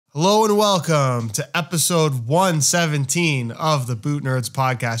Hello and welcome to episode 117 of the Boot Nerds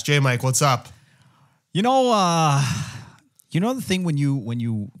podcast. JayMike, what's up? You know the thing when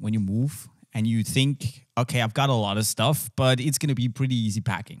you move and you think, okay, I've got a lot of stuff, but it's gonna be pretty easy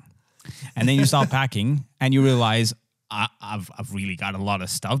packing, and then you start packing and you realize I've really got a lot of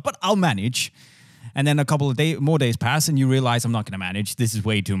stuff, but I'll manage. And then a couple of more days pass, and you realize I'm not going to manage. This is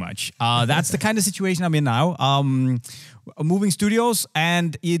way too much. That's the kind of situation I'm in now. Moving studios,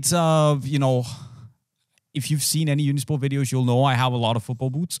 and it's if you've seen any Unisport videos, you'll know I have a lot of football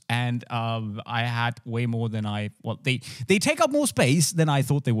boots, and I had way more than they take up more space than I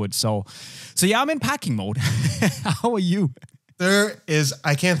thought they would. So yeah, I'm in packing mode. How are you?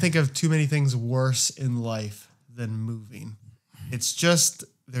 I can't think of too many things worse in life than moving. It's just,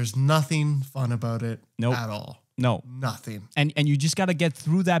 there's nothing fun about it at all. No. Nothing. And you just got to get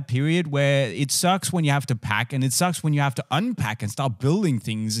through that period where it sucks when you have to pack, and it sucks when you have to unpack and start building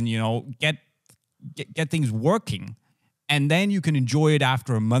things and, get things working. And then you can enjoy it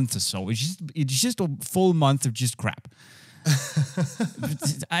after a month or so. It's just a full month of just crap.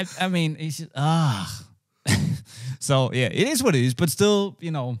 I mean, it's just, So, yeah, it is what it is. But still, it's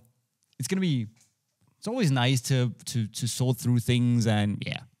going to be... It's always nice to sort through things, and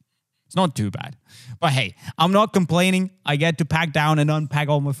yeah, it's not too bad. But hey, I'm not complaining. I get to pack down and unpack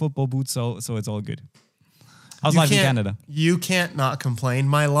all my football boots, so it's all good. How's life in Canada? You can't not complain.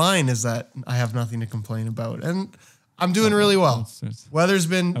 My line is that I have nothing to complain about, and I'm doing really well. Weather's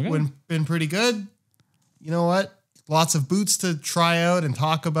been pretty good. You know what? Lots of boots to try out and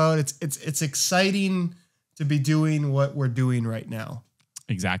talk about. It's exciting to be doing what we're doing right now.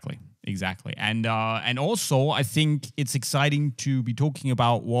 Exactly. And also, I think it's exciting to be talking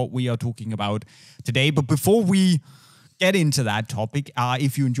about what we are talking about today. But before we get into that topic,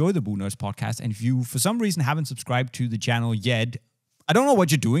 if you enjoy the Boot Nerds podcast, and if you, for some reason, haven't subscribed to the channel yet, I don't know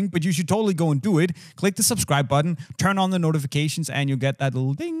what you're doing, but you should totally go and do it. Click the subscribe button, turn on the notifications, and you'll get that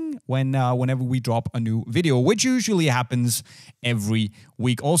little ding whenever we drop a new video, which usually happens every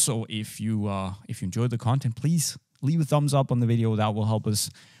week. Also, if you enjoy the content, please leave a thumbs up on the video. That will help us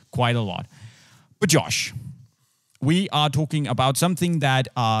quite a lot. But Josh, we are talking about something that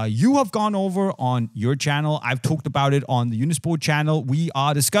you have gone over on your channel. I've talked about it on the Unisport channel. We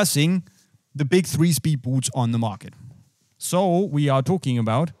are discussing the big 3 speed boots on the market. So we are talking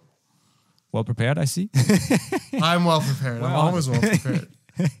about, well prepared, I see. I'm well prepared. I'm always well prepared.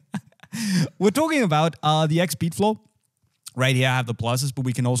 We're talking about the X Speedflow. Right here, I have the pluses, but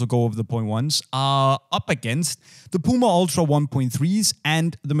we can also go over the 0.1s. Up against the PUMA Ultra 1.3s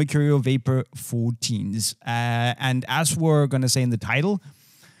and the Mercurial Vapor 14s. And as we're going to say in the title,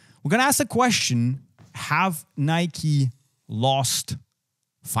 we're going to ask the question, have Nike lost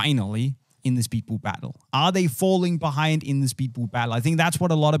finally in the speed boot battle? Are they falling behind in the speed boot battle? I think that's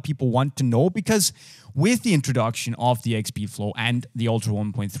what a lot of people want to know, because with the introduction of the X Speedflow and the Ultra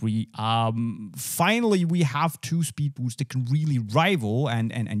 1.3, finally we have 2 speed boots that can really rival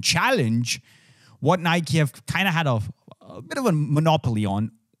and challenge what Nike have kind of had a bit of a monopoly on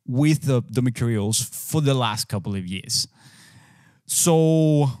with the Mercurials for the last couple of years.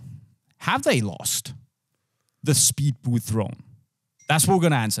 So have they lost the speed boot throne? That's what we're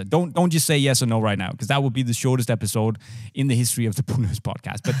going to answer. Don't just say yes or no right now, because that would be the shortest episode in the history of the Boot Nerds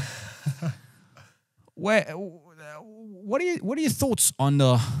podcast. But what are your thoughts on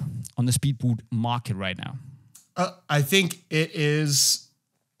the speed boot market right now? I think it is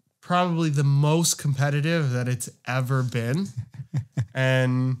probably the most competitive that it's ever been.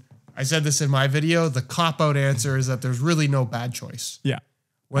 And I said this in my video, the cop-out answer is that there's really no bad choice. Yeah.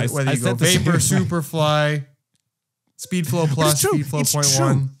 Whether you go Vapor, Superfly, Speedflow Plus, Speedflow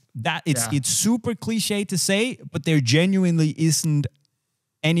 0.1. It's super cliche to say, but there genuinely isn't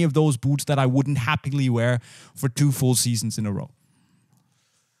any of those boots that I wouldn't happily wear for 2 full seasons in a row.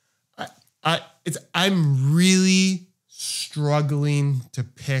 I'm really struggling to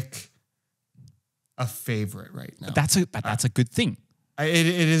pick a favorite right now. That's a good thing. It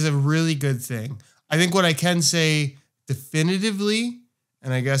is a really good thing. I think what I can say definitively,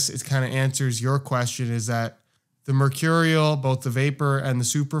 and I guess it kind of answers your question, is that the Mercurial, both the Vapor and the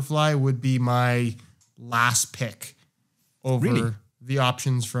Superfly, would be my last pick over the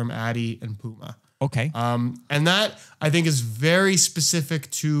options from Adi and Puma. Okay. And that, I think, is very specific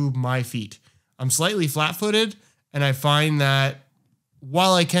to my feet. I'm slightly flat-footed, and I find that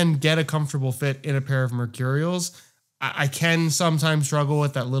while I can get a comfortable fit in a pair of Mercurials, I can sometimes struggle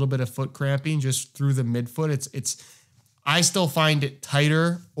with that little bit of foot cramping just through the midfoot. I still find it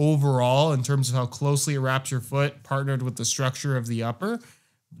tighter overall in terms of how closely it wraps your foot, partnered with the structure of the upper,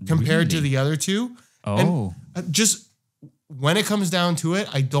 compared to the other two. Oh. And just when it comes down to it,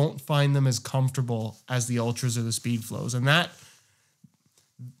 I don't find them as comfortable as the Ultras or the Speedflows. And that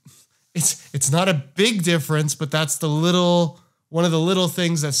it's not a big difference, but that's one of the little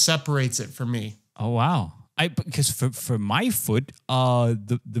things that separates it for me. Oh, wow. Because for my foot,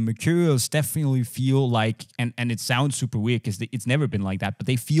 the Mercurials definitely feel like, and it sounds super weird because it's never been like that, but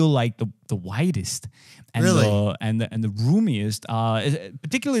they feel like the widest and really? the roomiest,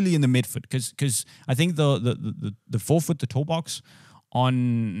 particularly in the midfoot. Because I think the forefoot, the toe box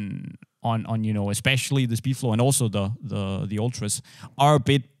on especially the Speedflow and also the Ultras are a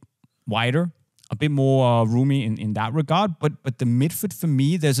bit wider, a bit more roomy in that regard. But the midfoot for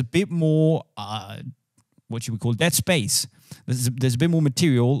me, there's a bit more. What should we call dead space? There's a bit more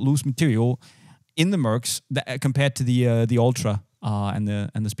material, loose material, in the Mercs compared to the Ultra and the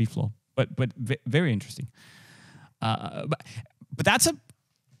Speedflow. But very interesting. But that's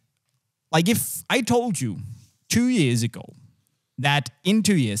like if I told you 2 years ago that in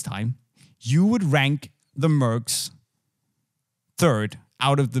 2 years' time you would rank the Mercs third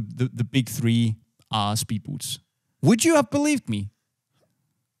out of the big three speed boots, would you have believed me?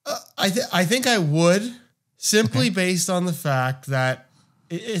 I think I would. Simply based on the fact that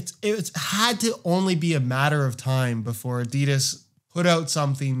it's had to only be a matter of time before Adidas put out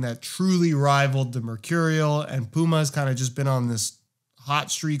something that truly rivaled the Mercurial, and Puma's kind of just been on this hot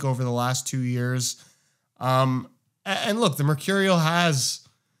streak over the last 2 years. And look, the Mercurial has,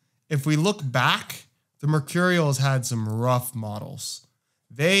 if we look back, the Mercurial has had some rough models.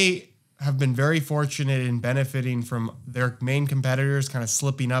 They have been very fortunate in benefiting from their main competitors kind of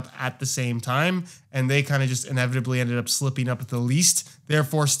slipping up at the same time, and they kind of just inevitably ended up slipping up at the least,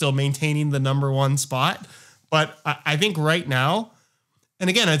 therefore still maintaining the number one spot. But I think right now, and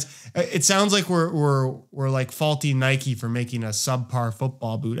again, it sounds like we're like faulting Nike for making a subpar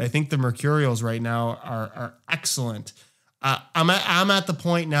football boot. I think the Mercurials right now are excellent. I'm at the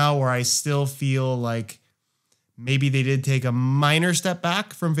point now where I still feel like maybe they did take a minor step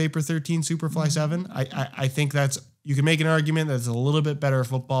back from Vapor 13 Superfly 7. I think you can make an argument that it's a little bit better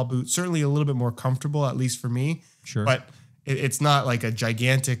football boot, certainly a little bit more comfortable, at least for me. Sure. But it's not like a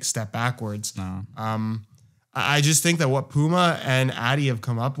gigantic step backwards. No. I just think that what Puma and Adi have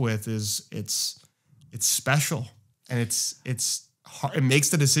come up with it's special, and it's hard. It makes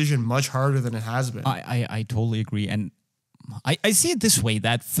the decision much harder than it has been. I totally agree. And I see it this way,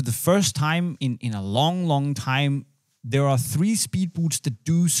 that for the first time in a long, long time, there are three speed boots that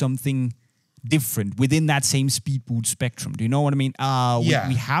do something different within that same speed boot spectrum. Do you know what I mean? Yeah.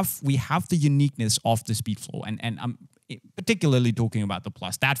 We have the uniqueness of the Speedflow, and I'm particularly talking about the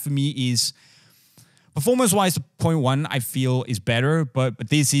Plus. That for me is, performance-wise, the 0.1 I feel is better, but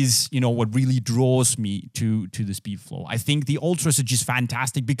this is, what really draws me to the Speedflow. I think the Ultras are just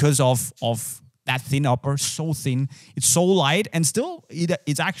fantastic because of that thin upper, so thin. It's so light, and still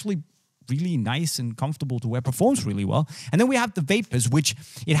it's actually really nice and comfortable to wear, performs really well. And then we have the Vapors, which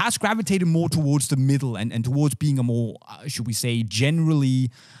it has gravitated more towards the middle and towards being a more, should we say,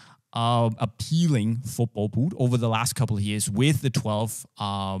 generally appealing football boot over the last couple of years with the 12,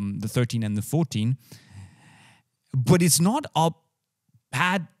 the 13 and the 14. But it's not a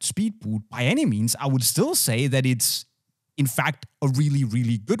bad speed boot by any means. I would still say that it's, in fact, a really,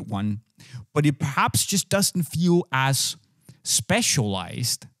 really good one. But it perhaps just doesn't feel as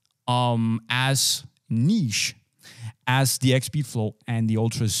specialized, as niche as the X Speedflow and the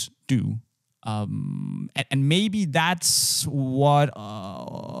Ultras do. And maybe that's what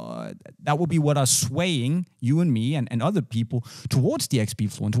that would be what are swaying you and me and other people towards the X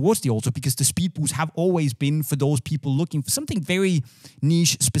Speedflow and towards the Ultra, because the speed boots have always been for those people looking for something very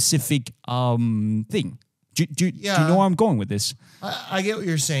niche, specific thing. Do you know where I'm going with this? I get what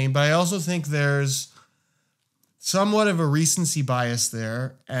you're saying, but I also think there's somewhat of a recency bias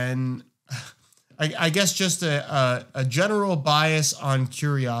there, and I guess just a general bias on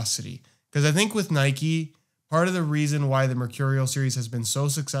curiosity. Because I think with Nike, part of the reason why the Mercurial series has been so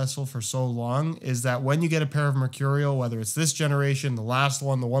successful for so long is that when you get a pair of Mercurial, whether it's this generation, the last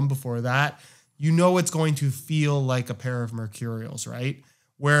one, the one before that, it's going to feel like a pair of Mercurials, right?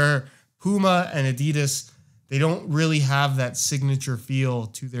 Where Puma and Adidas, they don't really have that signature feel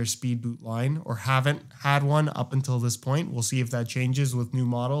to their speed boot line, or haven't had one up until this point. We'll see if that changes with new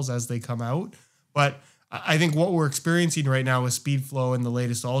models as they come out. But I think what we're experiencing right now with Speedflow and the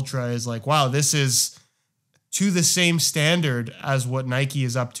latest Ultra is like, wow, this is to the same standard as what Nike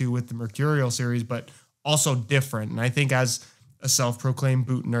is up to with the Mercurial series, but also different. And I think as a self-proclaimed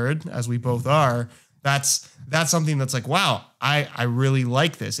boot nerd, as we both are, that's something that's like, wow, I really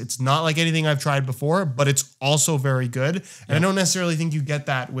like this. It's not like anything I've tried before, but it's also very good. And I don't necessarily think you get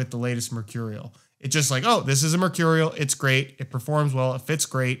that with the latest Mercurial. It's just like, oh, this is a Mercurial. It's great. It performs well. It fits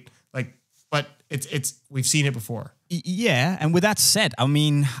great. Like, but it's we've seen it before. Yeah, and with that said, I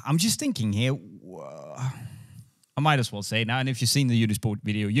mean, I'm just thinking here. I might as well say now, and if you've seen the Unisport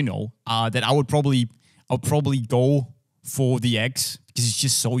video, you know that I would probably go for the X because it's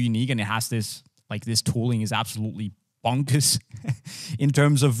just so unique and it has this tooling is absolutely bonkers in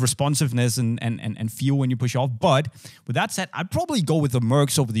terms of responsiveness and feel when you push off. But with that said, I'd probably go with the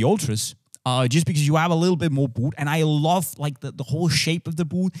Mercs over the Ultras. Just because you have a little bit more boot, and I love like the whole shape of the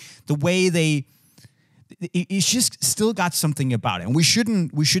boot, the way it's just still got something about it, and we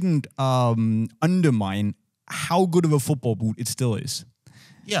shouldn't undermine how good of a football boot it still is.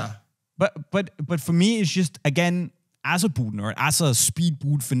 Yeah, but for me, it's just, again, as a boot nerd, as a speed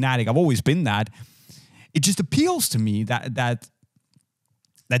boot fanatic, I've always been that. It just appeals to me that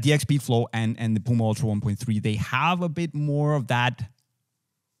the X Speedflow and the PUMA Ultra 1.3, they have a bit more of that.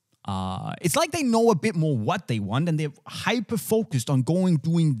 It's like they know a bit more what they want, and they're hyper focused on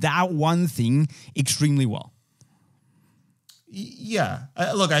doing that one thing extremely well. Yeah,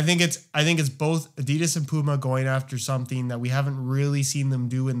 look, I think it's both Adidas and Puma going after something that we haven't really seen them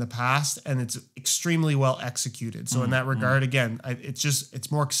do in the past, and it's extremely well executed. So in that regard, again,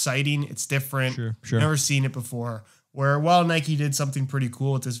 it's more exciting. It's different. Sure. Never seen it before. Where while Nike did something pretty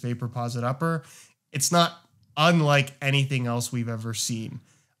cool with this Vapor Posit upper, it's not unlike anything else we've ever seen.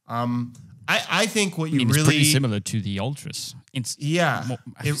 I think what it's pretty similar to the Ultras. In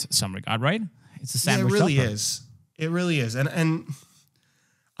some regard, right? It's a sandwich. It really is. It really is. And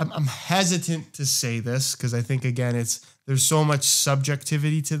I'm hesitant to say this because I think, again, there's so much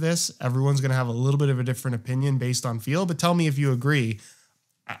subjectivity to this. Everyone's going to have a little bit of a different opinion based on feel, but tell me if you agree.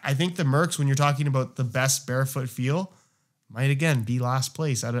 I think the Mercs, when you're talking about the best barefoot feel, might, again, be last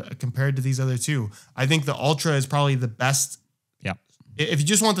place compared to these other two. I think the Ultra is probably the best. Yeah. If you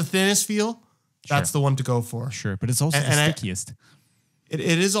just want the thinnest feel, that's the one to go for. Sure, but it's also the stickiest. It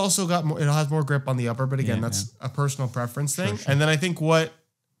is also got more, it has more grip on the upper, but again, that's a personal preference thing. Sure. And then I think what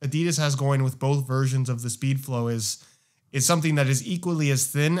Adidas has going with both versions of the Speedflow is something that is equally as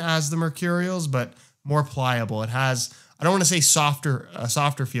thin as the Mercurials, but more pliable. It has, I don't want to say a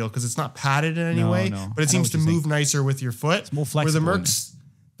softer feel because it's not padded in any way, but it seems to move nicer with your foot. It's more flexible. Where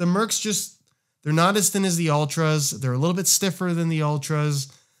the Mercs just, they're not as thin as the Ultras. They're a little bit stiffer than the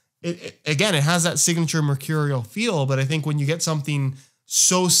Ultras. It has that signature Mercurial feel, but I think when you get something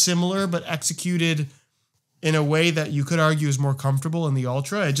so similar but executed in a way that you could argue is more comfortable in the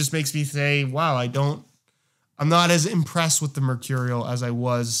Ultra, it just makes me say, wow, I'm not as impressed with the Mercurial as I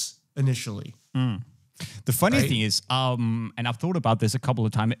was initially. The funny thing is, and I've thought about this a couple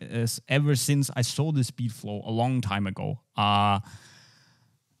of times, ever since I saw the Speedflow a long time ago,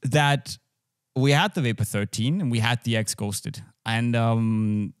 that we had the Vapor 13 and we had the X Ghosted. And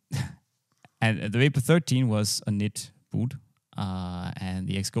the Vapor 13 was a knit boot. And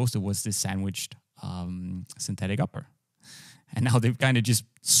the X Ghosted was this sandwiched synthetic upper, and now they've kind of just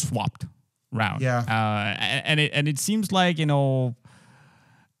swapped round. Yeah. And it seems like, the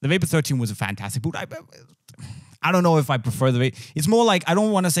Vapor 13 was a fantastic boot. I don't know if I prefer the Vapor. It's more like, I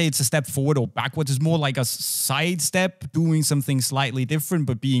don't want to say it's a step forward or backwards. It's more like a side step, doing something slightly different,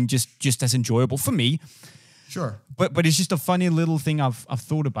 but being just as enjoyable for me. Sure. But it's just a funny little thing I've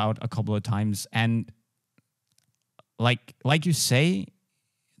thought about a couple of times, and like you say,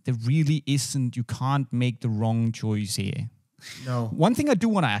 there really isn't, you can't make the wrong choice here. No. One thing I do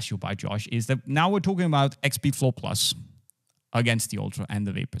want to ask you about, Josh, is that now we're talking about X Speedflow Plus against the Ultra and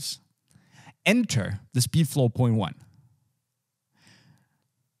the Vapors. Enter the Speedflow 0.1.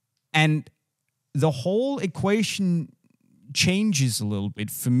 And the whole equation changes a little bit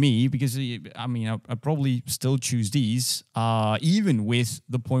for me because, I mean, I probably still choose these, even with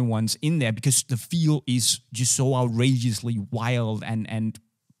the 0.1s in there, because the feel is just so outrageously wild and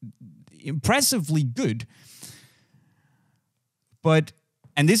impressively good. But,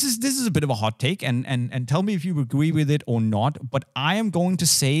 and this is a bit of a hot take, and tell me if you agree with it or not, but I am going to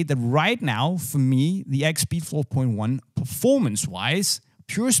say that right now, for me, the X Speedflow 0.1, performance-wise,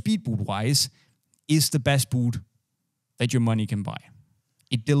 pure speed boot-wise, is the best boot that your money can buy.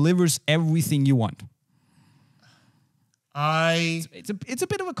 It delivers everything you want. It's a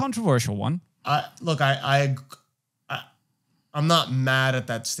bit of a controversial one. Look, I'm not mad at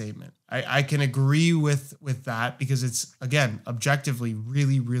that statement. I can agree with that because it's, again, objectively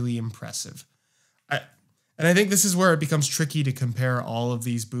really, really impressive. And I think this is where it becomes tricky to compare all of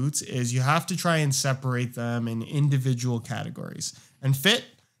these boots, is you have to try and separate them in individual categories. And fit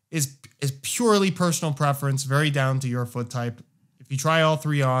is purely personal preference, very down to your foot type. If you try all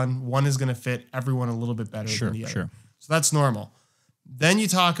three on, one is going to fit everyone a little bit better than the other. Sure. So that's normal. Then you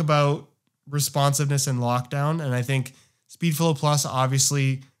talk about responsiveness and lockdown. And I think Speedflow Plus,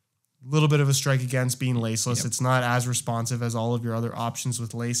 obviously, a little bit of a strike against being laceless. Yep. It's not as responsive as all of your other options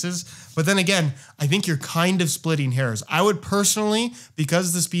with laces. But then again, I think you're kind of splitting hairs. I would personally,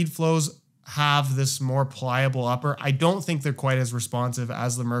 because the Speedflows have this more pliable upper, I don't think they're quite as responsive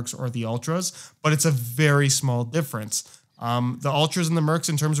as the Mercs or the Ultras, but it's a very small difference. The Ultras and the Mercs,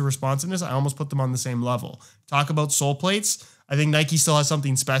 in terms of responsiveness, I almost put them on the same level. Talk about sole plates. I think Nike still has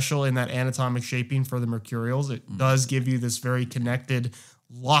something special in that anatomic shaping for the Mercurials. It does give you this very connected,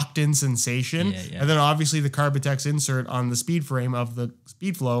 locked-in sensation. And then obviously the Carbitex insert on the speed frame of the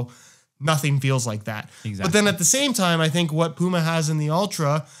Speedflow, nothing feels like that. Exactly. But then at the same time, I think what Puma has in the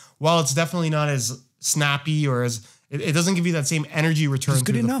Ultra, while it's definitely not as snappy or as, it doesn't give you that same energy return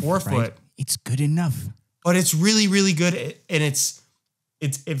to the forefoot. Right? It's good enough. But it's really, really good, and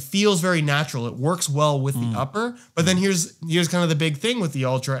it feels very natural. It works well with the upper. But then here's kind of the big thing with the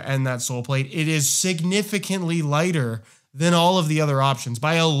Ultra and that sole plate. It is significantly lighter than all of the other options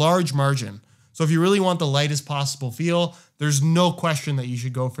by a large margin. So if you really want the lightest possible feel, there's no question that you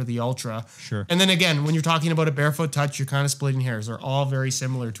should go for the Ultra. Sure. And then again, when you're talking about a barefoot touch, you're kind of splitting hairs. They're all very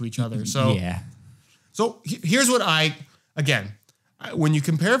similar to each other. So So here's what when you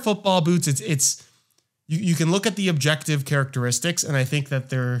compare football boots, you can look at the objective characteristics, and I think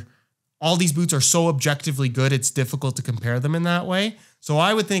that all these boots are so objectively good, it's difficult to compare them in that way. So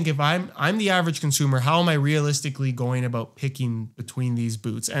I would think if I'm the average consumer, how am I realistically going about picking between these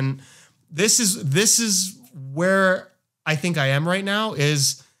boots? And this is where I think I am right now,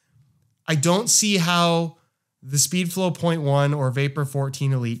 is I don't see how the Speedflow 0.1 or Vapor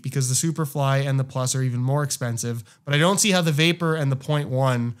 14 Elite, because the Superfly and the Plus are even more expensive, but I don't see how the Vapor and the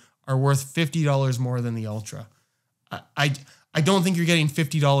 0.1 are worth $50 more than the Ultra. I don't think you're getting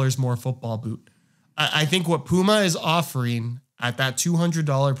 $50 more football boot. I think what Puma is offering at that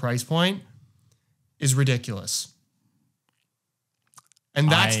 $200 price point is ridiculous.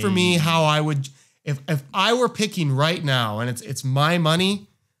 And that's for me how I would, if I were picking right now and it's my money,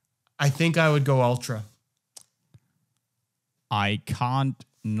 I think I would go Ultra. I can't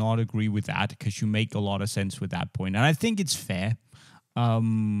not agree with that, because you make a lot of sense with that point. And I think it's fair.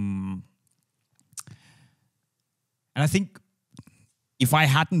 And I think if I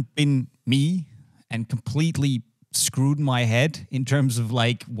hadn't been me and completely screwed my head in terms of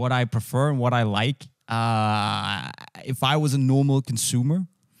like what I prefer and what I like, if I was a normal consumer,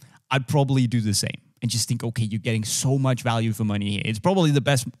 I'd probably do the same and just think, okay, you're getting so much value for money here. It's probably the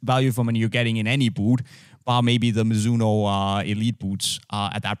best value for money you're getting in any boot, bar maybe the Mizuno Elite boots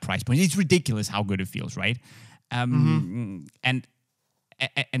at that price point. It's ridiculous how good it feels, right? And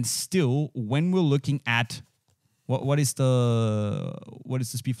still, when we're looking at what is the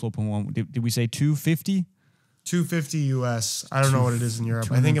Speedflow one? Did we say 250? 250 US. I don't know what it is in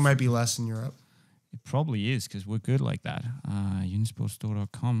Europe. I think it might be less in Europe. It probably is, because we're good like that.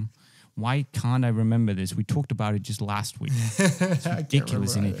 Unisportstore.com. Why can't I remember this? We talked about it just last week. It's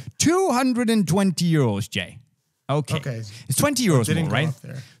ridiculous, isn't it? 220 euros, Jay. Okay. It's 20 euros more, right?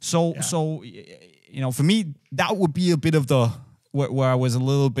 So for me, that would be a bit of the where I was a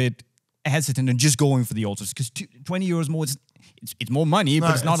little bit hesitant and just going for the Ultras, because 20 euros more, it's more money,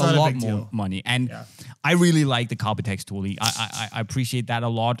 but it's not a lot more money. And I really like the Carbitex tooling. I appreciate that a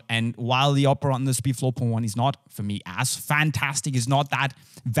lot. And while the upper on the Speedflow 0.1 is not, for me, as fantastic, it's not that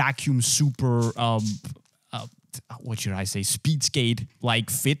vacuum super, what should I say, speed skate like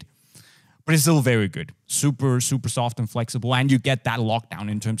fit, but it's still very good. Super, super soft and flexible. And you get that lockdown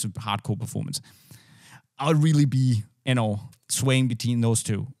in terms of hardcore performance. I'll really be, swaying between those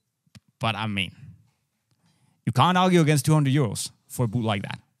two. But I mean, you can't argue against 200 euros for a boot like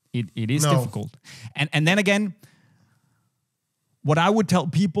that. It is difficult. And then again, what I would tell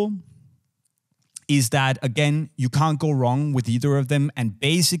people is that, again, you can't go wrong with either of them. And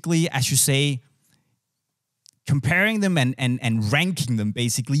basically, as you say, comparing them and ranking them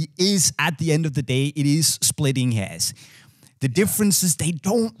basically is, at the end of the day, it is splitting hairs. The differences, they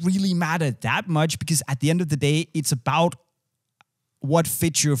don't really matter that much, because at the end of the day, it's about what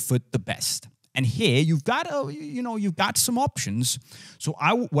fits your foot the best. And here you've got you've got some options. So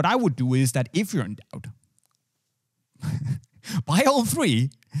what I would do is that if you're in doubt, buy all three,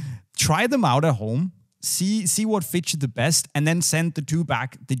 try them out at home, see what fits you the best, and then send the two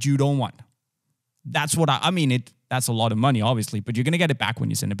back that you don't want. That's what I mean. That's a lot of money, obviously, but you're gonna get it back when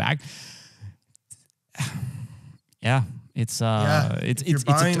you send it back. It's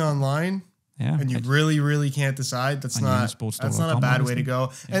buying online. Yeah. And you really, really can't decide. That's not a bad way to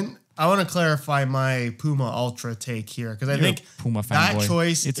go. Yeah. And I want to clarify my Puma Ultra take here, because I think Puma that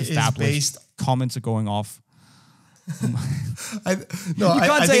choice is based. Comments are going off. You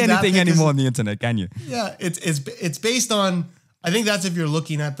can't say anything anymore on the internet, can you? Yeah, it's based on. I think that's if you're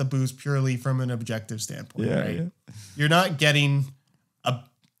looking at the boost purely from an objective standpoint, right? Yeah. You're not getting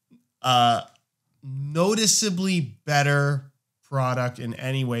a noticeably better product in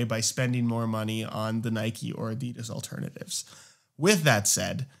any way by spending more money on the Nike or Adidas alternatives. With that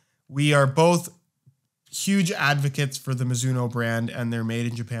said, we are both huge advocates for the Mizuno brand and their Made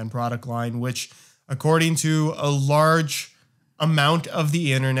in Japan product line, which, according to a large amount of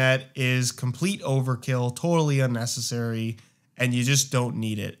the internet, is complete overkill, totally unnecessary, and you just don't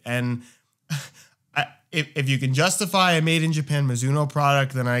need it. And if you can justify a Made in Japan Mizuno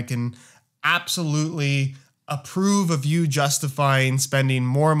product, then I can absolutely approve of you justifying spending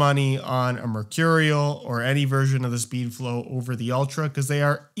more money on a Mercurial or any version of the Speedflow over the Ultra, because they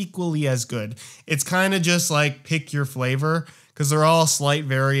are equally as good. It's kind of just like pick your flavor, because they're all slight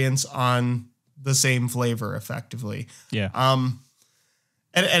variants on the same flavor effectively. Yeah.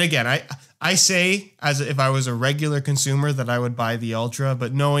 And again, I say as if I was a regular consumer that I would buy the Ultra,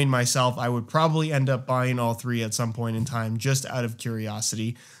 but knowing myself, I would probably end up buying all three at some point in time, just out of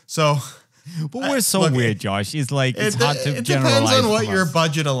curiosity. So, but we're so weird, Josh. It's like it's hard to generalize. It depends on what your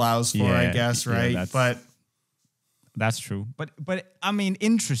budget allows for, I guess, right? Yeah, but that's true. But I mean,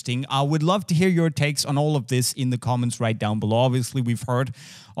 interesting. I would love to hear your takes on all of this in the comments right down below. Obviously, we've heard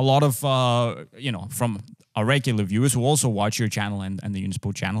a lot of from our regular viewers who also watch your channel and the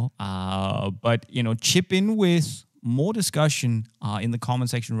Unisport channel. But chip in with more discussion in the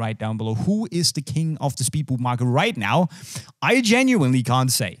comment section right down below. Who is the king of the speedboot market right now? I genuinely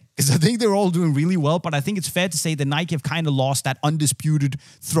can't say, because I think they're all doing really well, but I think it's fair to say that Nike have kind of lost that undisputed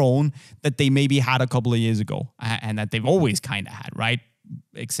throne that they maybe had a couple of years ago, and that they've always kind of had, right?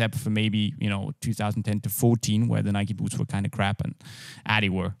 Except for maybe 2010 to 14, where the Nike boots were kind of crap and Adi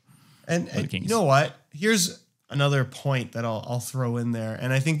were. And you know what? Here's another point that I'll throw in there,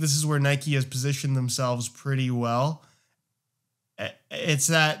 and I think this is where Nike has positioned themselves pretty well. It's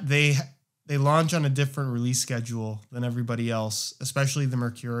that they launch on a different release schedule than everybody else, especially the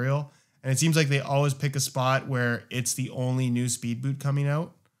Mercurial. And it seems like they always pick a spot where it's the only new speed boot coming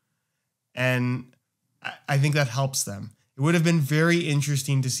out. And I think that helps them. It would have been very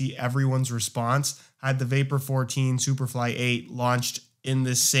interesting to see everyone's response had the Vapor 14 Superfly 8 launched in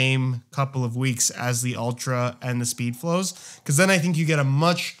the same couple of weeks as the Ultra and the Speedflows, because then I think you get a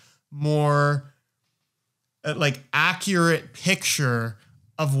much more accurate picture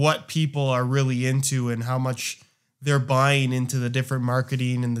of what people are really into and how much they're buying into the different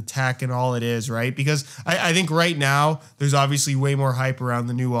marketing and the tech and all it is, right? Because I think right now there's obviously way more hype around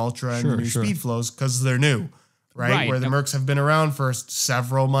the new Ultra and the new Speedflows because they're new, right? Where the Mercs have been around for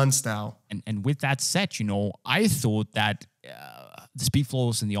several months now. And with that said, I thought that the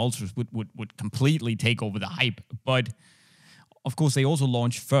Speedflows and the Ultras would completely take over the hype. But of course, they also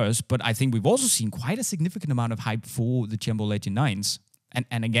launched first. But I think we've also seen quite a significant amount of hype for the Tiempo Legend 9s.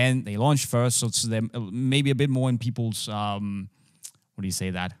 And again, they launched first, so it's them maybe a bit more in people's, what do you say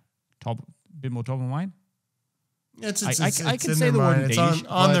that? A bit more top of mind? I can say the word in Danish. It's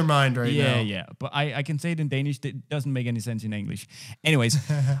on their mind right now. Yeah. But I can say it in Danish. It doesn't make any sense in English. Anyways,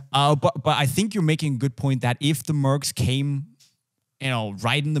 but I think you're making a good point that if the Mercs came,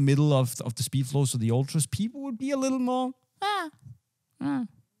 right in the middle of the Speedflows or the Ultras, people would be a little more,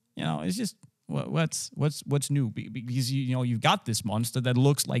 it's just what's new, because you've got this monster that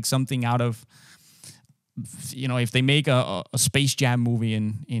looks like something out of, if they make a Space Jam movie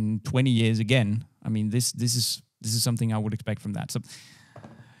in 20 years again, I mean this is something I would expect from that. So it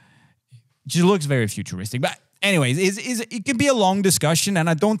just looks very futuristic. But anyways, it can be a long discussion, and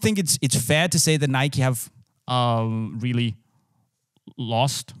I don't think it's fair to say that Nike have really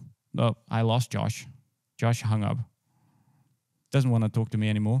lost. No, I lost Josh. Josh hung up. Doesn't want to talk to me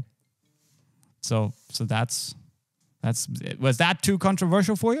anymore. So that's was that too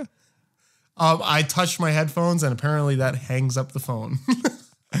controversial for you? I touched my headphones, and apparently that hangs up the phone.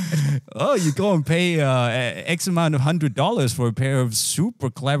 Oh, you go and pay X amount of $100 for a pair of super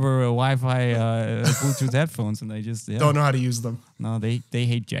clever Wi-Fi Bluetooth headphones, and they just don't know how to use them. No, they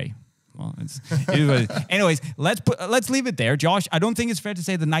hate Jay. Well, anyways, let's leave it there, Josh. I don't think it's fair to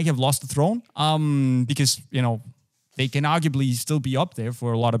say that Nike have lost the throne, because they can arguably still be up there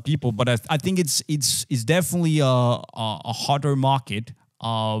for a lot of people, but I think it's definitely a hotter market,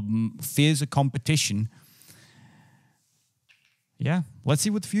 fierce competition. Yeah, let's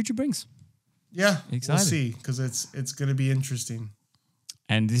see what the future brings. Yeah, we'll see, because it's going to be interesting.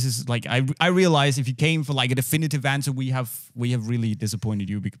 And this is I realize if you came for a definitive answer, we have really disappointed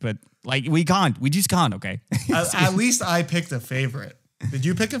you, but we just can't. Okay. At least I picked a favorite. Did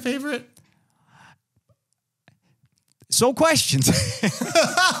you pick a favorite? So questions.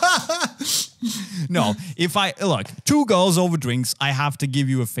 No, if I look, two girls over drinks, I have to give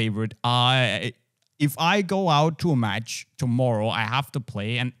you a favorite. If I go out to a match tomorrow, I have to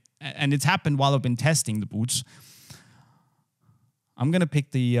play, and it's happened while I've been testing the boots. I'm gonna pick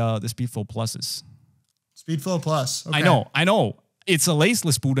the Speedflow Pluses. Speedflow Plus. Okay. I know. It's a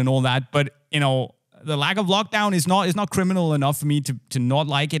laceless boot and all that, but you know, the lack of lockdown is not criminal enough for me to not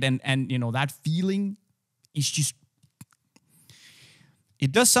like it, and you know, that feeling is just,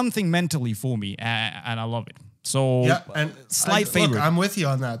 it does something mentally for me, and I love it. So yeah, and slight favorite. Look, I'm with you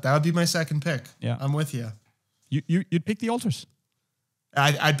on that. That would be my second pick. Yeah, I'm with you. You'd pick the Ultras.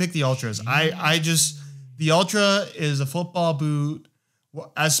 I'd pick the Ultras. The Ultra is a football boot.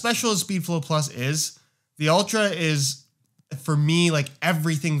 As special as Speedflow Plus is, the Ultra is, for me, like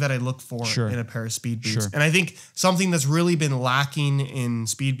everything that I look for in a pair of speed boots. And I think something that's really been lacking in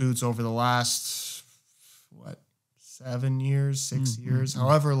speed boots over the last, 7 years, 6 years,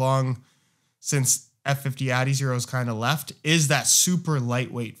 however long since F50 Adizero's kind of left, is that super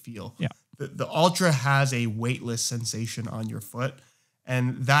lightweight feel. Yeah. The Ultra has a weightless sensation on your foot.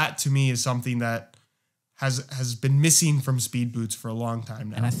 And that to me is something that has been missing from speed boots for a long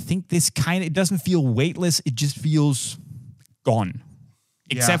time now. And I think this it doesn't feel weightless. It just feels gone.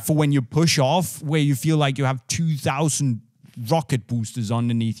 Except for when you push off, where you feel like you have 2,000 rocket boosters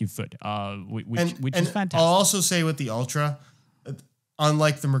underneath your foot, which is fantastic. I'll also say with the Ultra,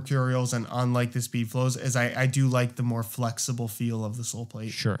 unlike the Mercurials and unlike the Speedflows, is I do like the more flexible feel of the sole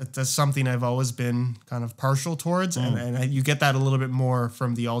plate. Sure. That's something I've always been kind of partial towards, and you get that a little bit more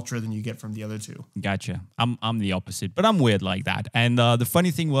from the Ultra than you get from the other two. Gotcha. I'm the opposite, but I'm weird like that. And the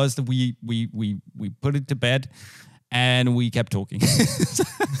funny thing was that we put it to bed, and we kept talking.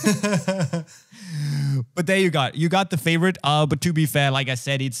 But there you got the favorite. But to be fair, like I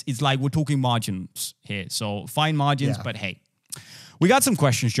said, it's like we're talking margins here, so fine margins. But hey. We got some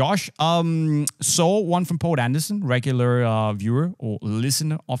questions, Josh. So one from Paul Anderson, regular viewer or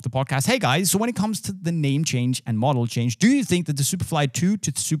listener of the podcast. Hey guys, so when it comes to the name change and model change, do you think that the Superfly 2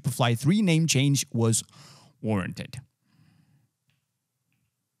 to the Superfly 3 name change was warranted?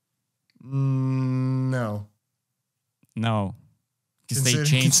 No.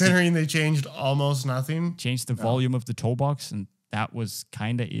 Considering they changed almost nothing. Changed the volume of the toe box, and that was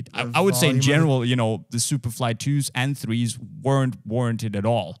kind of it. I would say in general, you know, the Superfly 2s and 3s weren't warranted at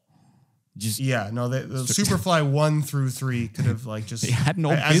all. The Superfly 1 through 3 could have they had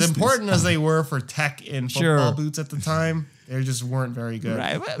no as business. Important as they were for tech in football boots at the time, they just weren't very good.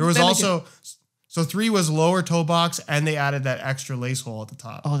 Right. There was also, so 3 was lower toe box, and they added that extra lace hole at the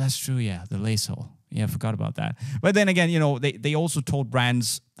top. Oh, that's true, yeah, the lace hole. Yeah, I forgot about that. But then again, you know, they also told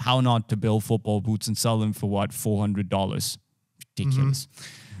brands how not to build football boots and sell them for $400. Ridiculous.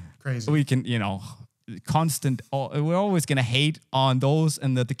 Crazy. We can, you know, we're always going to hate on those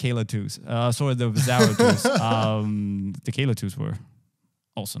and the Tequila 2s. Sorry, the Vizaro 2s. The Tequila 2s were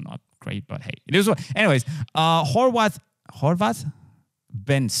also not great, but hey. It is what. Anyways, Horvath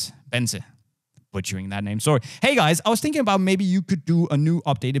Benze. Butchering that name. Sorry. Hey guys, I was thinking about maybe you could do a new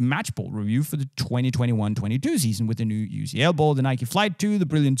updated match ball review for the 2021-22 season with the new UCL ball, the Nike Flight 2, the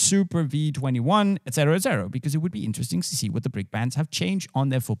Brilliant Super V21, etc., because it would be interesting to see what the brick bands have changed on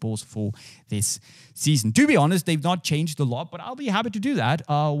their footballs for this season. To be honest, they've not changed a lot, but I'll be happy to do that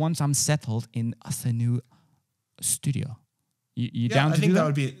once I'm settled in the new studio. You down to do that?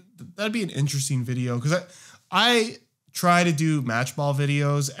 I think that'd be an interesting video, because I try to do match ball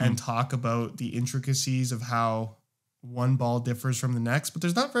videos and talk about the intricacies of how one ball differs from the next, but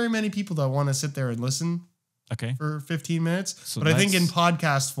there's not very many people that want to sit there and listen for 15 minutes. So but I think in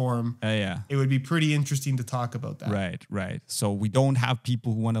podcast form, it would be pretty interesting to talk about that. Right. So we don't have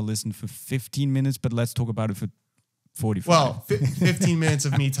people who want to listen for 15 minutes, but let's talk about it for 45. Well, 15 minutes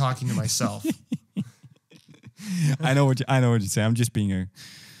of me talking to myself. I know what you're saying. I'm just being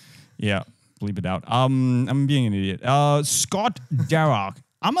bleep it out. I'm being an idiot. Scott Darroch.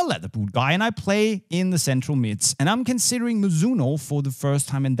 I'm a leather boot guy and I play in the central mids, and I'm considering Mizuno for the first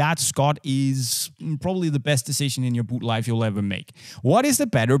time, and that, Scott, is probably the best decision in your boot life you'll ever make. What is the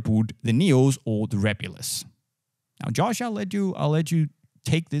better boot, the Neos or the Rebulus? Now, Josh, I'll let you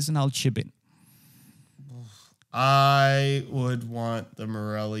take this and I'll chip in. I would want the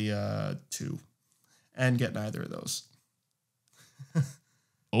Morelia 2 and get neither of those.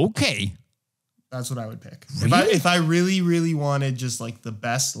 Okay. That's what I would pick. Really? If I really, really wanted just like the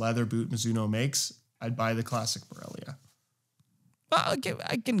best leather boot Mizuno makes, I'd buy the classic Morelia. Well,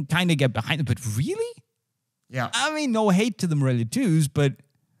 I can kind of get behind it, but really? Yeah. I mean, no hate to the Morelia 2s, but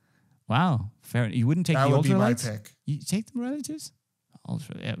wow, fair. You wouldn't take the Ultra? That would be my pick. You take the Morelia 2s?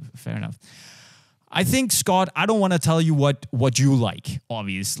 Ultra, yeah, fair enough. I think, Scott, I don't want to tell you what you like,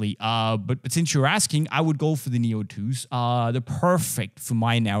 obviously. But since you're asking, I would go for the Neo 2s. They're perfect for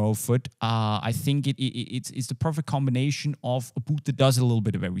my narrow foot. I think it's the perfect combination of a boot that does a little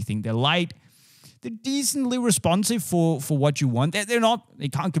bit of everything. They're light. They're decently responsive for what you want. They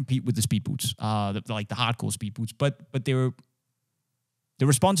can't compete with the speed boots, like the hardcore speed boots, but they're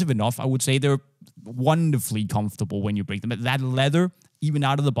responsive enough. I would say they're wonderfully comfortable when you break them. That leather, even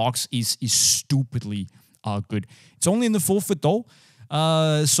out of the box, is stupidly good. It's only in the full foot though.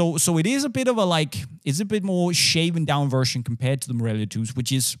 So it is a bit of it's a bit more shaven down version compared to the Merrell 2s,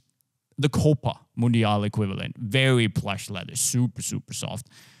 which is the Copa Mundial equivalent. Very plush leather, super, super soft.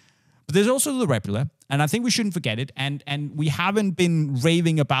 But there's also the Replica, and I think we shouldn't forget it. And we haven't been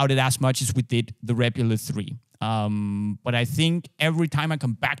raving about it as much as we did the Replica 3. But I think every time I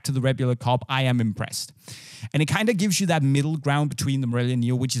come back to the Replica Cup, I am impressed. And it kind of gives you that middle ground between the Merrell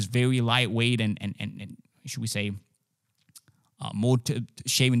Neo, which is very lightweight and should we say, more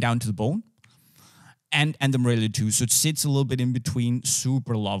shaven down to the bone, and the Merrell 2. So it sits a little bit in between,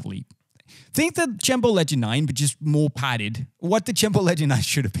 super lovely. Think the Tempo Legend 9, but just more padded. What the Tempo Legend 9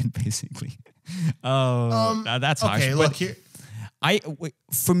 should have been, basically. That's harsh. Okay, look here.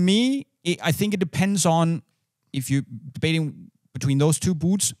 For me, I think it depends on if you're debating between those two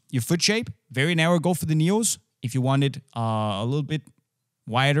boots. Your foot shape, very narrow, go for the Neos. If you wanted a little bit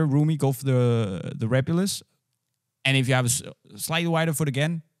wider, roomy, go for the Repulus. And if you have a slightly wider foot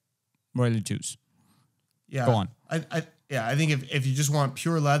again, Merrell 2s. Yeah. Go on. I think if you just want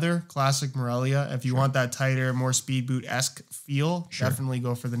pure leather, classic Morelia. If you want that tighter, more speed boot-esque feel, definitely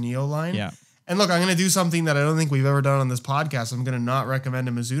go for the Neo line. Yeah. And look, I'm going to do something that I don't think we've ever done on this podcast. I'm going to not recommend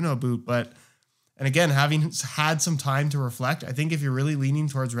a Mizuno boot, and again, having had some time to reflect, I think if you're really leaning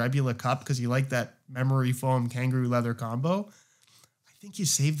towards Replica Cup because you like that memory foam kangaroo leather combo, I think you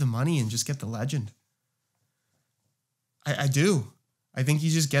save the money and just get the Legend. I do. I think you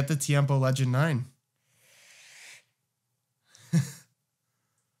just get the Tiempo Legend 9.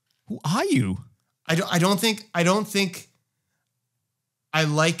 Who are you? I don't think I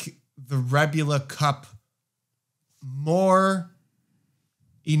like the Replica Cup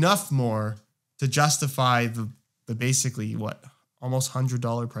enough more to justify the basically almost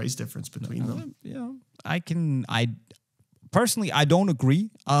 $100 price difference between them. Yeah, I personally don't agree.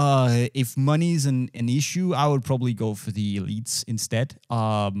 If money's an issue, I would probably go for the Elites instead.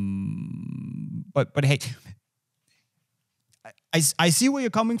 But hey, I see where you're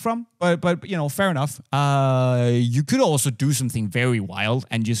coming from, but fair enough. You could also do something very wild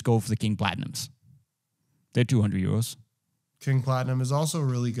and just go for the King Platinums. They're €200. King Platinum is also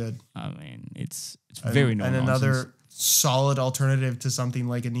really good. I mean, it's very no and nonsense. Another solid alternative to something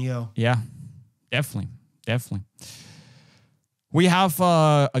like a Neo. Yeah, definitely. We have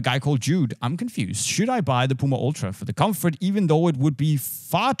a guy called Jude. I'm confused. Should I buy the PUMA Ultra for the comfort, even though it would be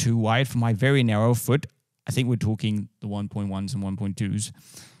far too wide for my very narrow foot? I think we're talking the 1.1s and 1.2s.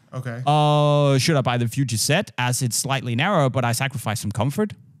 Okay. Should I buy the Future set as it's slightly narrower, but I sacrifice some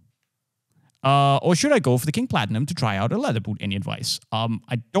comfort? Or should I go for the King Platinum to try out a leather boot? Any advice?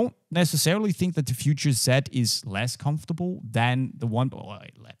 I don't necessarily think that the Future set is less comfortable than the one, a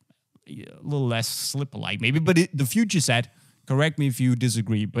little less slipper-like maybe, but the Future set, correct me if you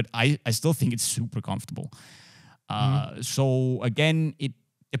disagree, but I still think it's super comfortable. So again, it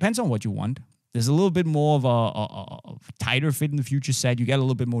depends on what you want. There's a little bit more of a tighter fit in the Future set. You get a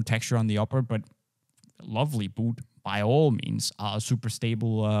little bit more texture on the upper, but lovely boot by all means. Super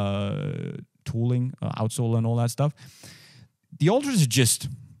stable tooling, outsole and all that stuff. The Ultras are just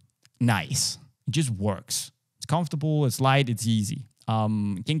nice. It just works. It's comfortable, it's light, it's easy.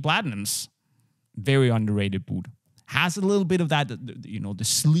 King Platinum's very underrated boot. Has a little bit of that, the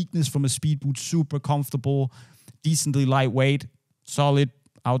sleekness from a speed boot, super comfortable, decently lightweight, solid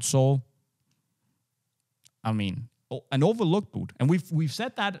outsole. I mean, an overlooked boot. And we've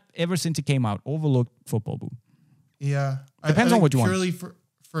said that ever since it came out. Overlooked football boot. Yeah. Depends on what you want. Purely for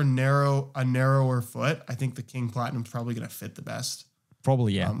a narrower foot, I think the King Platinum's probably going to fit the best.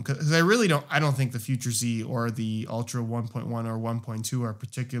 Probably, yeah. Because I don't think the Future Z or the Ultra 1.1 or 1.2 are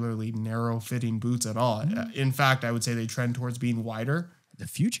particularly narrow fitting boots at all. In fact, I would say they trend towards being wider. The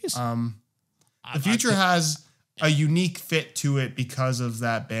Future's? The Future has a unique fit to it because of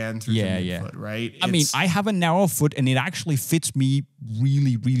that band through the midfoot, right? I mean, I have a narrow foot and it actually fits me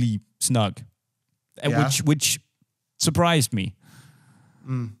really, really snug, which surprised me.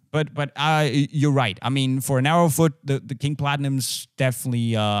 But you're right. I mean, for a narrow foot, the King Platinum's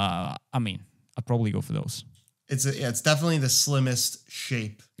definitely. I'd probably go for those. it's definitely the slimmest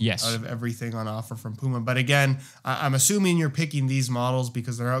shape out of everything on offer from Puma. But again, I'm assuming you're picking these models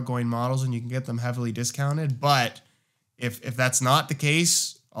because they're outgoing models and you can get them heavily discounted. But if that's not the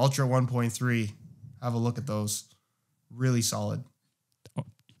case, Ultra 1.3, have a look at those. Really solid. Oh,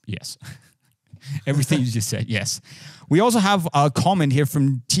 yes. Everything you just said, yes. We also have a comment here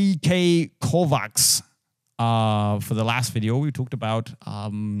from TK Kovacs. For the last video, we talked about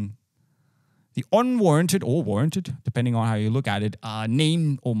the unwarranted or warranted, depending on how you look at it,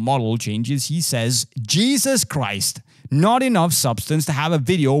 name or model changes. He says, Jesus Christ, not enough substance to have a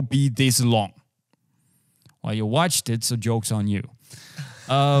video be this long. Well, you watched it, so joke's on you.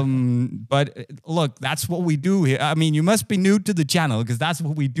 But look, that's what we do here. I mean, you must be new to the channel because that's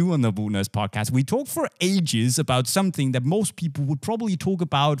what we do on the Bootnerds podcast. We talk for ages about something that most people would probably talk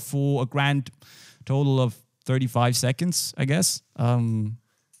about for a grand total of 35 seconds, I guess.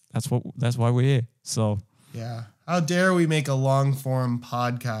 That's why we're here. So yeah. How dare we make a long form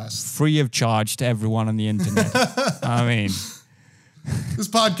podcast free of charge to everyone on the internet? I mean, this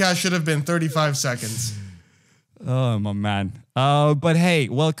podcast should have been 35 seconds. Oh, my man. But hey,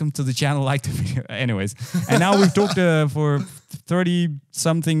 welcome to the channel. Like the video. Anyways. And now we've talked for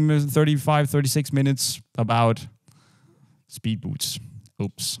 30-something, 35, 36 minutes about speed boots.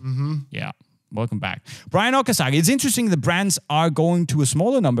 Oops. Mm-hmm. Yeah. Welcome back. Brian Okazaki. It's interesting the brands are going to a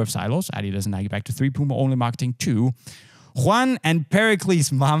smaller number of silos. Adidas and Nike back to 3. Puma only marketing 2. Juan and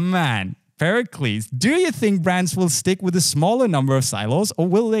Pericles, my man. Pericles, do you think brands will stick with a smaller number of silos or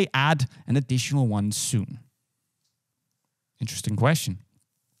will they add an additional one soon? Interesting question.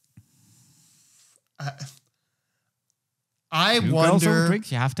 I wonder.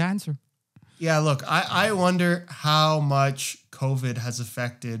 You have to answer. Yeah, look, I wonder how much COVID has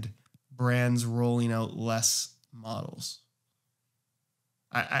affected brands rolling out less models.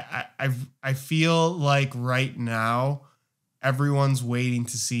 I feel like right now everyone's waiting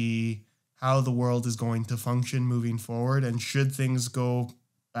to see how the world is going to function moving forward, and should things go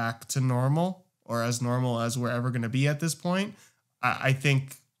back to normal or as normal as we're ever going to be at this point, I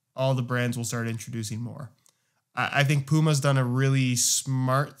think all the brands will start introducing more. I think Puma's done a really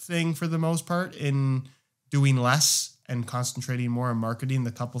smart thing for the most part in doing less and concentrating more on marketing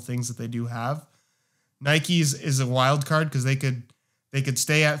the couple things that they do have. Nike's is a wild card because they could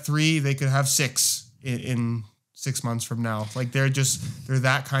stay at 3, they could have 6 in 6 months from now. Like they're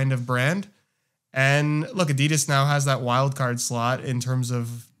that kind of brand. And look, Adidas now has that wild card slot in terms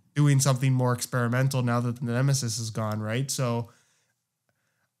of doing something more experimental now that the Nemesis is gone, right? So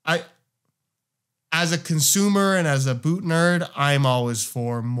as a consumer and as a boot nerd, I'm always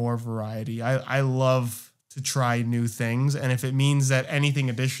for more variety. I love to try new things. And if it means that anything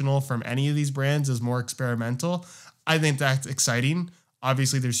additional from any of these brands is more experimental, I think that's exciting.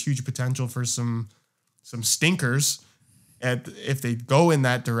 Obviously, there's huge potential for some stinkers if they go in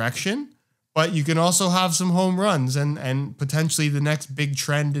that direction. But you can also have some home runs and potentially the next big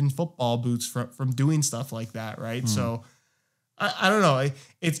trend in football boots from doing stuff like that, right? So I don't know.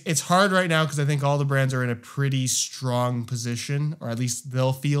 It's hard right now because I think all the brands are in a pretty strong position, or at least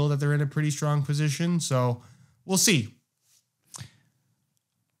they'll feel that they're in a pretty strong position. So we'll see.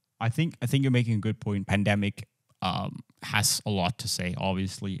 I think you're making a good point. Pandemic has a lot to say,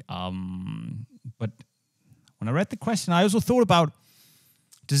 obviously. But when I read the question, I also thought about,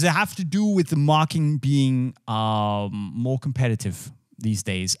 does it have to do with the marketing being more competitive these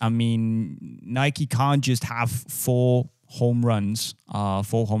days? I mean, Nike can't just have 4 home run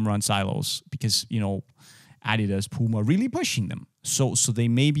silos because, Adidas, Puma really pushing them. So they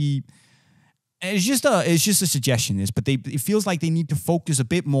maybe, it's just a suggestion, but it feels like they need to focus a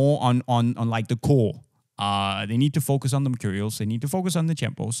bit more on like the core. They need to focus on the Mercurials. They need to focus on the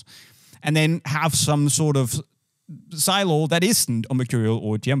Tempos, and then have some sort of silo that isn't a Mercurial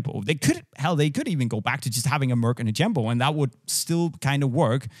or a Tempo. They could even go back to just having a Merc and a Tempo, and that would still kind of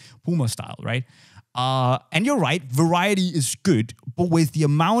work Puma style, right? And you're right, variety is good, but with the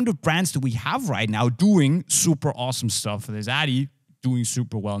amount of brands that we have right now doing super awesome stuff, there's Adi doing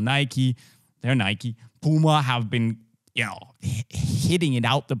super well, Nike, they're Nike, Puma have been, hitting it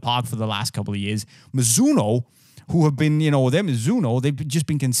out the park for the last couple of years. Mizuno, who have been, they're Mizuno, they've just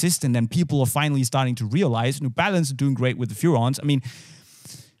been consistent, and people are finally starting to realize New Balance is doing great with the Furons. I mean,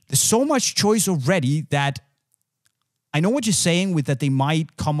 there's so much choice already that I know what you're saying with that they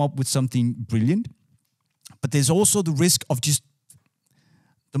might come up with something brilliant, but there's also the risk of just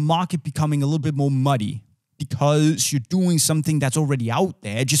the market becoming a little bit more muddy because you're doing something that's already out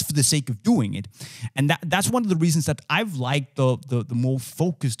there just for the sake of doing it. And that's one of the reasons that I've liked the more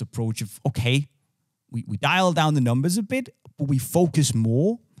focused approach of, okay, we dial down the numbers a bit, but we focus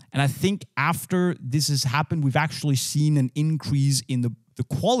more And I think after this has happened, we've actually seen an increase in the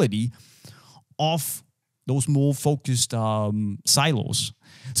quality of those more focused silos.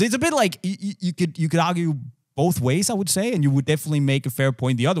 So it's a bit like you could argue both ways, I would say, and you would definitely make a fair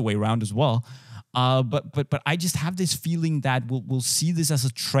point the other way around as well. But I just have this feeling that we'll see this as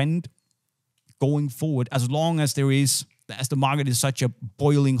a trend going forward, as long as the market is such a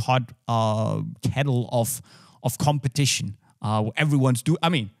boiling hot kettle of competition. Where everyone's I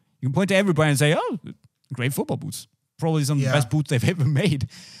mean, you can point to every brand and say, "Oh, great football boots, probably some of the best boots they've ever made."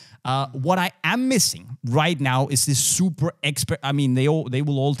 What I am missing right now is this super expert. I mean, they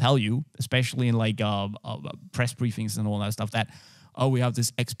will all tell you, especially in like press briefings and all that stuff, that we have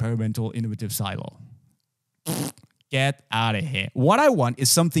this experimental, innovative silo. Get out of here. What I want is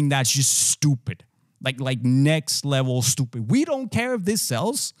something that's just stupid, like next level stupid. We don't care if this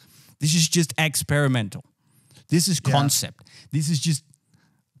sells. This is just experimental. This is concept. This is just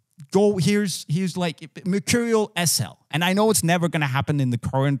here's like Mercurial SL. And I know it's never going to happen in the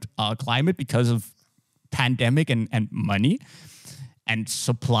current climate because of pandemic and money and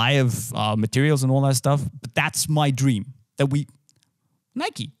supply of materials and all that stuff. But that's my dream, that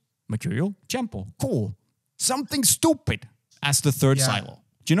Nike, Mercurial, Tempo, cool. Something stupid as the third silo.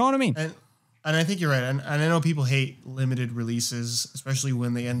 Do you know what I mean? And I think you're right. And I know people hate limited releases, especially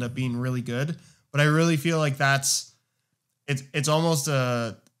when they end up being really good. But I really feel like it's almost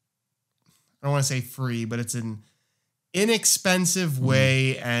I don't want to say free, but it's an inexpensive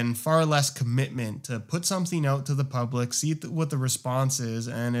way and far less commitment to put something out to the public, see what the response is.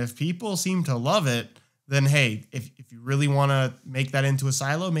 And if people seem to love it, then hey, if you really want to make that into a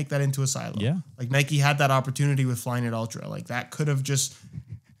silo, make that into a silo. Yeah. Like Nike had that opportunity with Flyknit Ultra. Like that could have just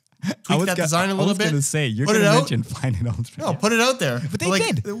tweaked that design a little bit. I was going to say, you're going to mention Flyknit Ultra. No, put it out there. But they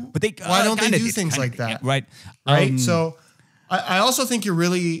did. But they, why don't they do things like that? Right. Right. So I also think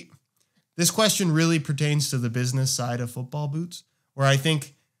this question really pertains to the business side of football boots, where I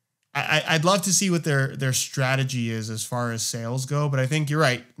think I'd love to see what their strategy is as far as sales go. But I think you're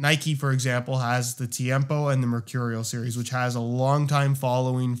right. Nike, for example, has the Tiempo and the Mercurial series, which has a long time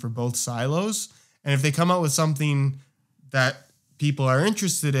following for both silos. And if they come out with something that people are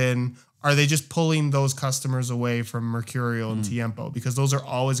interested in, are they just pulling those customers away from Mercurial and Tiempo? Because those are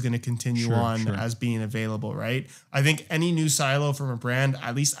always going to continue as being available, right? I think any new silo from a brand,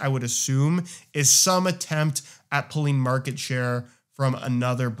 at least I would assume, is some attempt at pulling market share from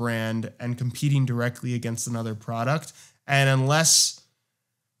another brand and competing directly against another product. And unless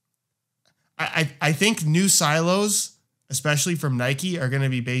I think new silos, especially from Nike, are going to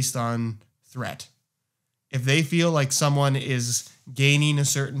be based on threat. If they feel like someone is gaining a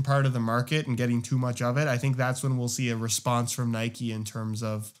certain part of the market and getting too much of it, I think that's when we'll see a response from Nike in terms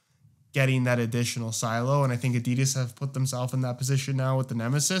of getting that additional silo. And I think Adidas have put themselves in that position now with the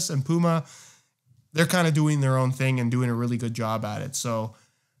Nemesis, and Puma, they're kind of doing their own thing and doing a really good job at it. So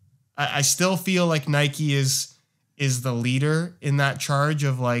I still feel like Nike is the leader in that charge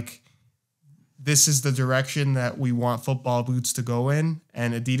of like, this is the direction that we want football boots to go in.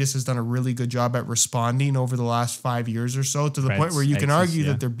 And Adidas has done a really good job at responding over the last 5 years or so, to the point where you can argue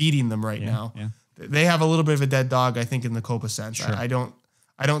that they're beating them right now. Yeah. They have a little bit of a dead dog, I think, in the Copa sense. Sure. I don't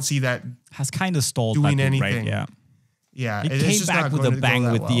see that has kind of stalled doing that anything. Right? Yeah. Yeah. It came back with a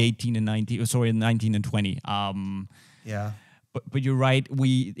bang with the 18 and 19, 19 and 20. Yeah. But you're right.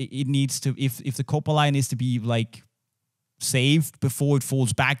 It needs to, if the Copa line is to be like saved before it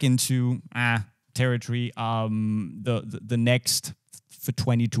falls back into territory, the next for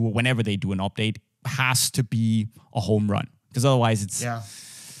 22 or whenever they do an update has to be a home run, because otherwise it's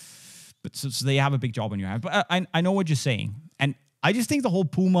But so they have a big job on your hands. But I know what you're saying, and I just think the whole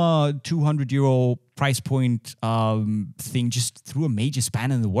Puma €200 price point thing just threw a major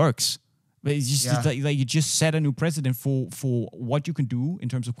span in the works. But it's just like you just set a new precedent for what you can do in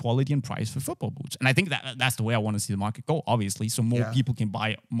terms of quality and price for football boots. And I think that's the way I want to see the market go, obviously, so more people can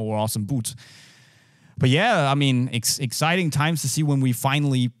buy more awesome boots. But yeah, I mean, exciting times to see when we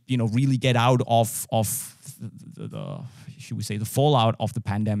finally, really get out of the should we say, the fallout of the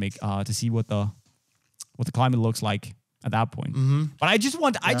pandemic, to see what the climate looks like at that point. Mm-hmm. But I just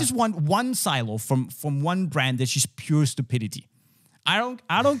want one silo from one brand that's just pure stupidity. I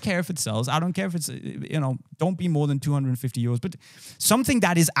don't care if it sells. I don't care if it's, don't be more than €250, but something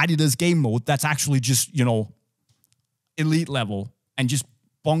that is Adidas game mode that's actually just, elite level and just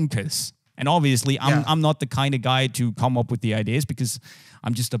bonkers. And obviously, I'm not the kind of guy to come up with the ideas, because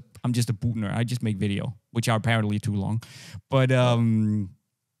I'm just a boot nerd. I just make video, which are apparently too long. But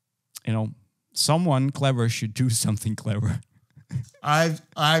someone clever should do something clever.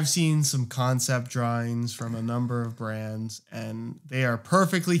 I've seen some concept drawings from a number of brands, and they are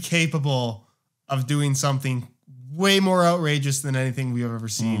perfectly capable of doing something way more outrageous than anything we've ever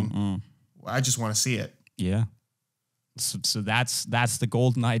seen. I just want to see it. Yeah. So that's the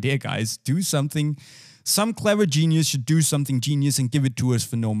golden idea, guys. Do something. Some clever genius should do something genius and give it to us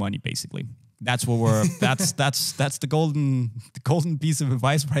for no money, basically. That's what we're. That's the golden piece of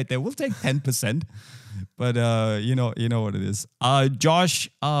advice right there. We'll take 10%, but you know what it is. Josh,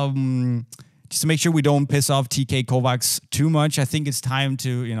 just to make sure we don't piss off TK Kovacs too much, I think it's time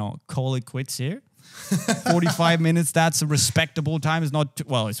to call it quits here. 45 minutes. That's a respectable time. It's not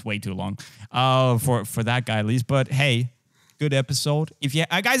it's way too long for that guy at least. But hey, good episode. If you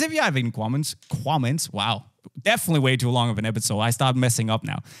guys, if you have any comments, wow, definitely way too long of an episode. I start messing up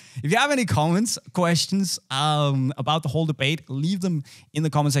now. If you have any comments, questions about the whole debate, leave them in the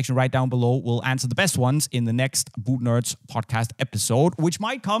comment section right down below. We'll answer the best ones in the next Boot Nerds podcast episode, which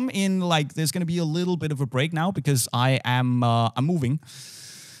might come in there's going to be a little bit of a break now because I'm moving.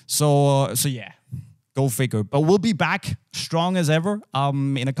 So yeah. Go figure. But we'll be back strong as ever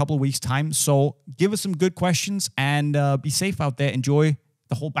in a couple of weeks' time. So give us some good questions and be safe out there. Enjoy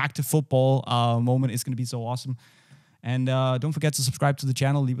the whole back to football moment. It's going to be so awesome. And don't forget to subscribe to the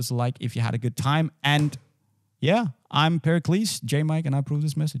channel. Leave us a like if you had a good time. And yeah, I'm Pericles, JayMike, and I approve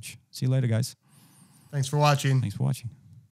this message. See you later, guys. Thanks for watching. Thanks for watching.